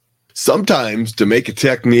Sometimes to make a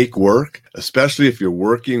technique work, especially if you're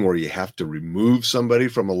working where you have to remove somebody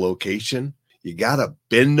from a location, you got to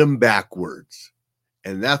bend them backwards.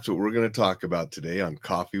 And that's what we're going to talk about today on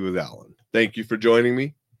Coffee with Alain. Thank you for joining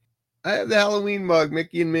me. I have the Halloween mug,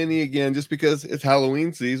 Mickey and Minnie again, just because it's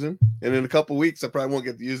Halloween season. And in a couple weeks, I probably won't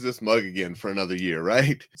get to use this mug again for another year,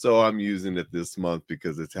 right? So I'm using it this month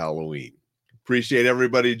because it's Halloween. Appreciate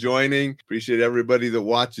everybody joining. Appreciate everybody that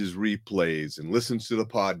watches replays and listens to the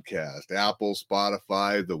podcast, Apple,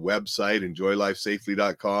 Spotify, the website,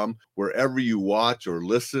 enjoylifesafely.com. Wherever you watch or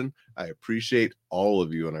listen, I appreciate all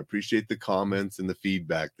of you, and I appreciate the comments and the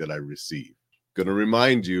feedback that I receive. Going to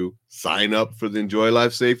remind you, sign up for the Enjoy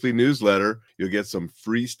Life Safely newsletter. You'll get some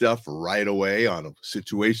free stuff right away on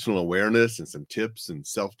situational awareness and some tips and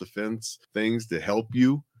self-defense things to help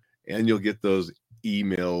you. And you'll get those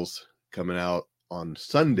emails coming out on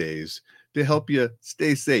Sundays to help you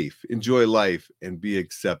stay safe, enjoy life, and be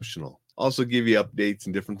exceptional. Also give you updates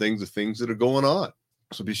and different things of things that are going on.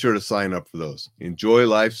 So be sure to sign up for those.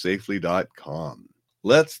 enjoylifesafely.com.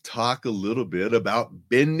 Let's talk a little bit about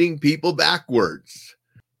bending people backwards.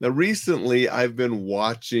 Now, recently, I've been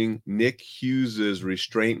watching Nick Hughes's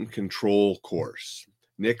restraint and control course.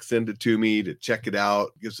 Nick sent it to me to check it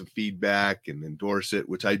out, give some feedback, and endorse it,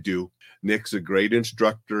 which I do. Nick's a great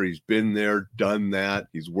instructor. He's been there, done that.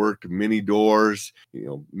 He's worked many doors,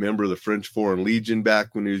 member of the French Foreign Legion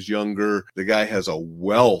back when he was younger. The guy has a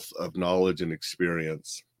wealth of knowledge and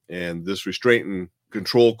experience. And this restraint and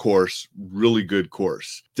control course, really good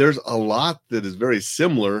course. There's a lot that is very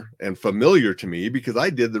similar and familiar to me because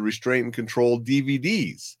I did the restraint and control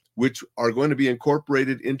DVDs, which are going to be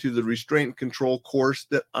incorporated into the restraint and control course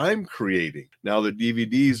that I'm creating. Now the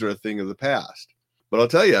DVDs are a thing of the past. But I'll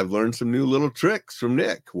tell you, I've learned some new little tricks from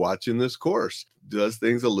Nick watching this course. Does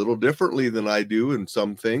things a little differently than I do in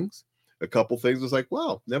some things. A couple things was like,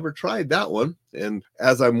 wow, never tried that one. And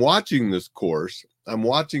as I'm watching this course, I'm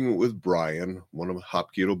watching it with Brian, one of the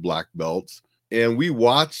Hapkido black belts. And we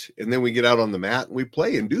watch, and then we get out on the mat and we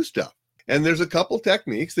play and do stuff. And there's a couple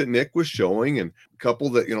techniques that Nick was showing and a couple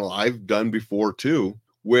that, I've done before too,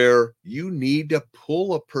 where you need to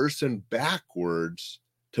pull a person backwards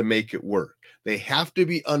to make it work. They have to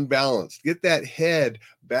be unbalanced. Get that head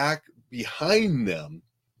back behind them.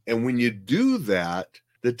 And when you do that,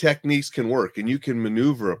 the techniques can work and you can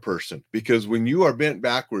maneuver a person, because when you are bent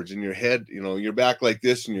backwards and your head, your back like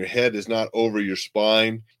this and your head is not over your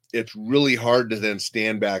spine, it's really hard to then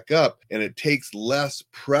stand back up, and it takes less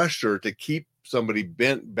pressure to keep somebody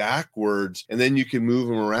bent backwards, and then you can move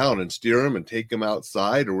them around and steer them and take them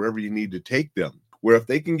outside or wherever you need to take them. Where if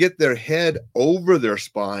they can get their head over their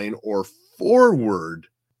spine or forward,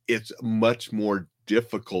 it's much more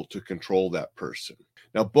difficult to control that person.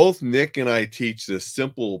 Now, both Nick and I teach this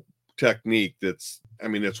simple technique it's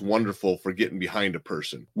wonderful for getting behind a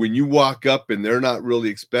person. When you walk up and they're not really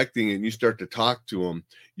expecting it and you start to talk to them,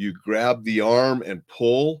 you grab the arm and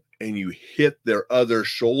pull and you hit their other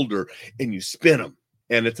shoulder and you spin them.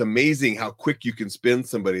 And it's amazing how quick you can spin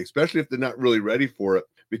somebody, especially if they're not really ready for it,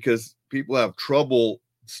 because people have trouble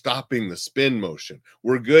stopping the spin motion.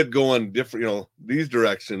 We're good going different, these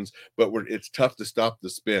directions, but it's tough to stop the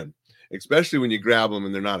spin, especially when you grab them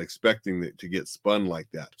and they're not expecting it to get spun like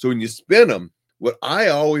that. So when you spin them, what I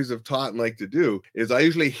always have taught and like to do is I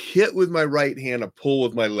usually hit with my right hand and pull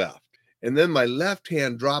with my left. And then my left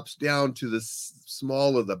hand drops down to the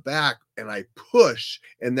small of the back and I push,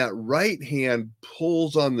 and that right hand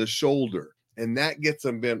pulls on the shoulder, and that gets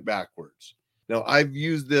them bent backwards. Now, I've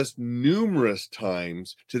used this numerous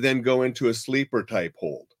times to then go into a sleeper type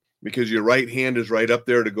hold, because your right hand is right up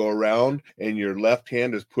there to go around and your left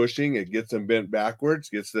hand is pushing. It gets them bent backwards,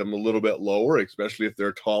 gets them a little bit lower, especially if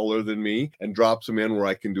they're taller than me, and drops them in where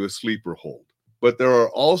I can do a sleeper hold. But there are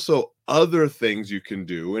also other things you can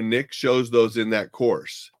do, and Nick shows those in that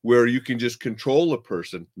course, where you can just control a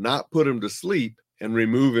person, not put him to sleep, and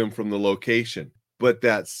remove him from the location. But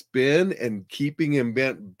that spin and keeping him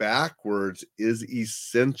bent backwards is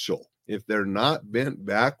essential. If they're not bent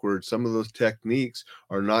backwards, some of those techniques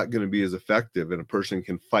are not going to be as effective, and a person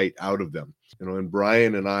can fight out of them. And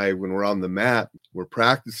Brian and I, when we're on the mat, we're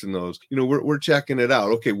practicing those. We're checking it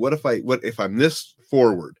out. Okay, what if I'm this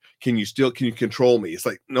forward? Can you control me? It's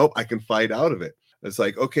like, nope, I can fight out of it. It's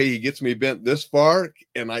like, okay, he gets me bent this far,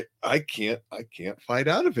 and I can't fight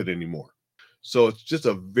out of it anymore. So it's just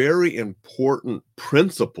a very important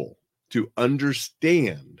principle to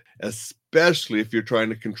understand, especially if you're trying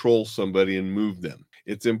to control somebody and move them.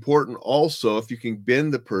 It's important also, if you can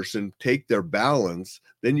bend the person, take their balance,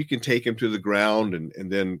 then you can take them to the ground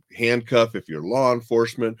and then handcuff if you're law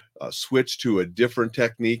enforcement, switch to a different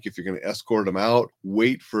technique if you're going to escort them out,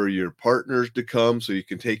 wait for your partners to come so you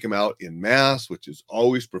can take them out in mass, which is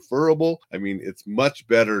always preferable. I mean, it's much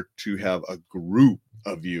better to have a group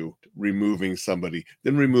of you removing somebody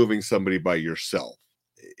than removing somebody by yourself.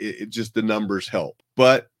 It just, the numbers help.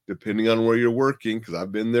 But depending on where you're working, because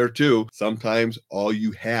I've been there too, sometimes all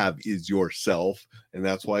you have is yourself. And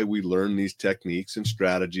that's why we learn these techniques and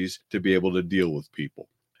strategies to be able to deal with people.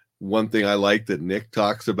 One thing I like that Nick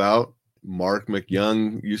talks about, Mark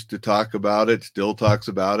McYoung used to talk about it, still talks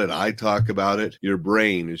about it, I talk about it. Your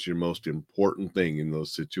brain is your most important thing in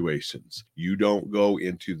those situations. You don't go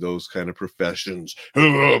into those kind of professions,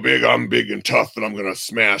 oh, I'm big and tough and I'm going to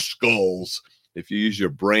smash skulls. If you use your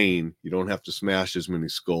brain, you don't have to smash as many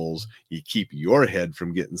skulls. You keep your head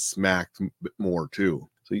from getting smacked more too.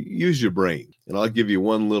 So use your brain. And I'll give you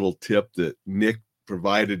one little tip that Nick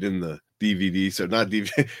provided in the DVD. So not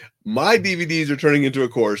DVD. My DVDs are turning into a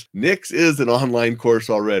course. Nick's is an online course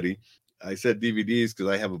already. I said DVDs because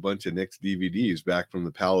I have a bunch of Nick's DVDs back from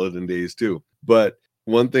the Paladin days too. But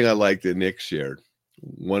one thing I like that Nick shared,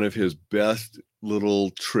 one of his best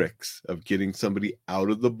little tricks of getting somebody out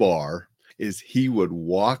of the bar is he would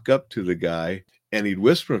walk up to the guy and he'd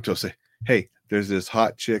whisper him to him, say, hey, there's this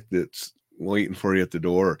hot chick that's waiting for you at the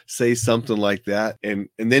door, or say something like that. And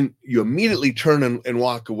then you immediately turn and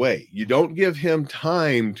walk away. You don't give him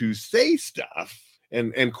time to say stuff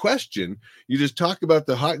and question. You just talk about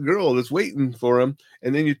the hot girl that's waiting for him.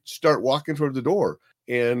 And then you start walking toward the door.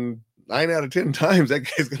 And 9 out of 10 times that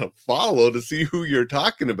guy's going to follow to see who you're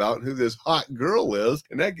talking about and who this hot girl is.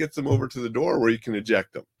 And that gets them over to the door where you can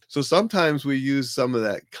eject them. So sometimes we use some of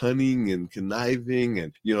that cunning and conniving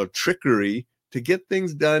and, trickery to get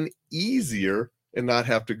things done easier and not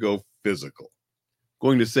have to go physical.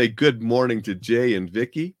 Going to say good morning to Jay and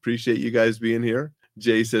Vicky. Appreciate you guys being here.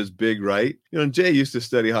 Jay says big right. Jay used to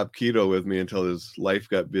study Hapkido with me until his life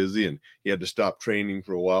got busy and he had to stop training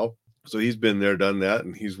for a while. So he's been there, done that,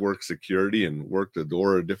 and he's worked security and worked the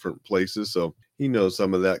door at different places. So he knows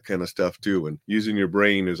some of that kind of stuff too. And using your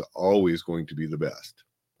brain is always going to be the best.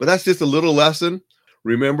 But that's just a little lesson.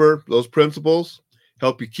 Remember, those principles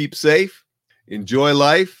help you keep safe, enjoy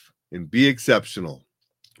life, and be exceptional.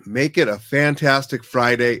 Make it a fantastic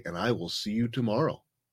Friday, and I will see you tomorrow.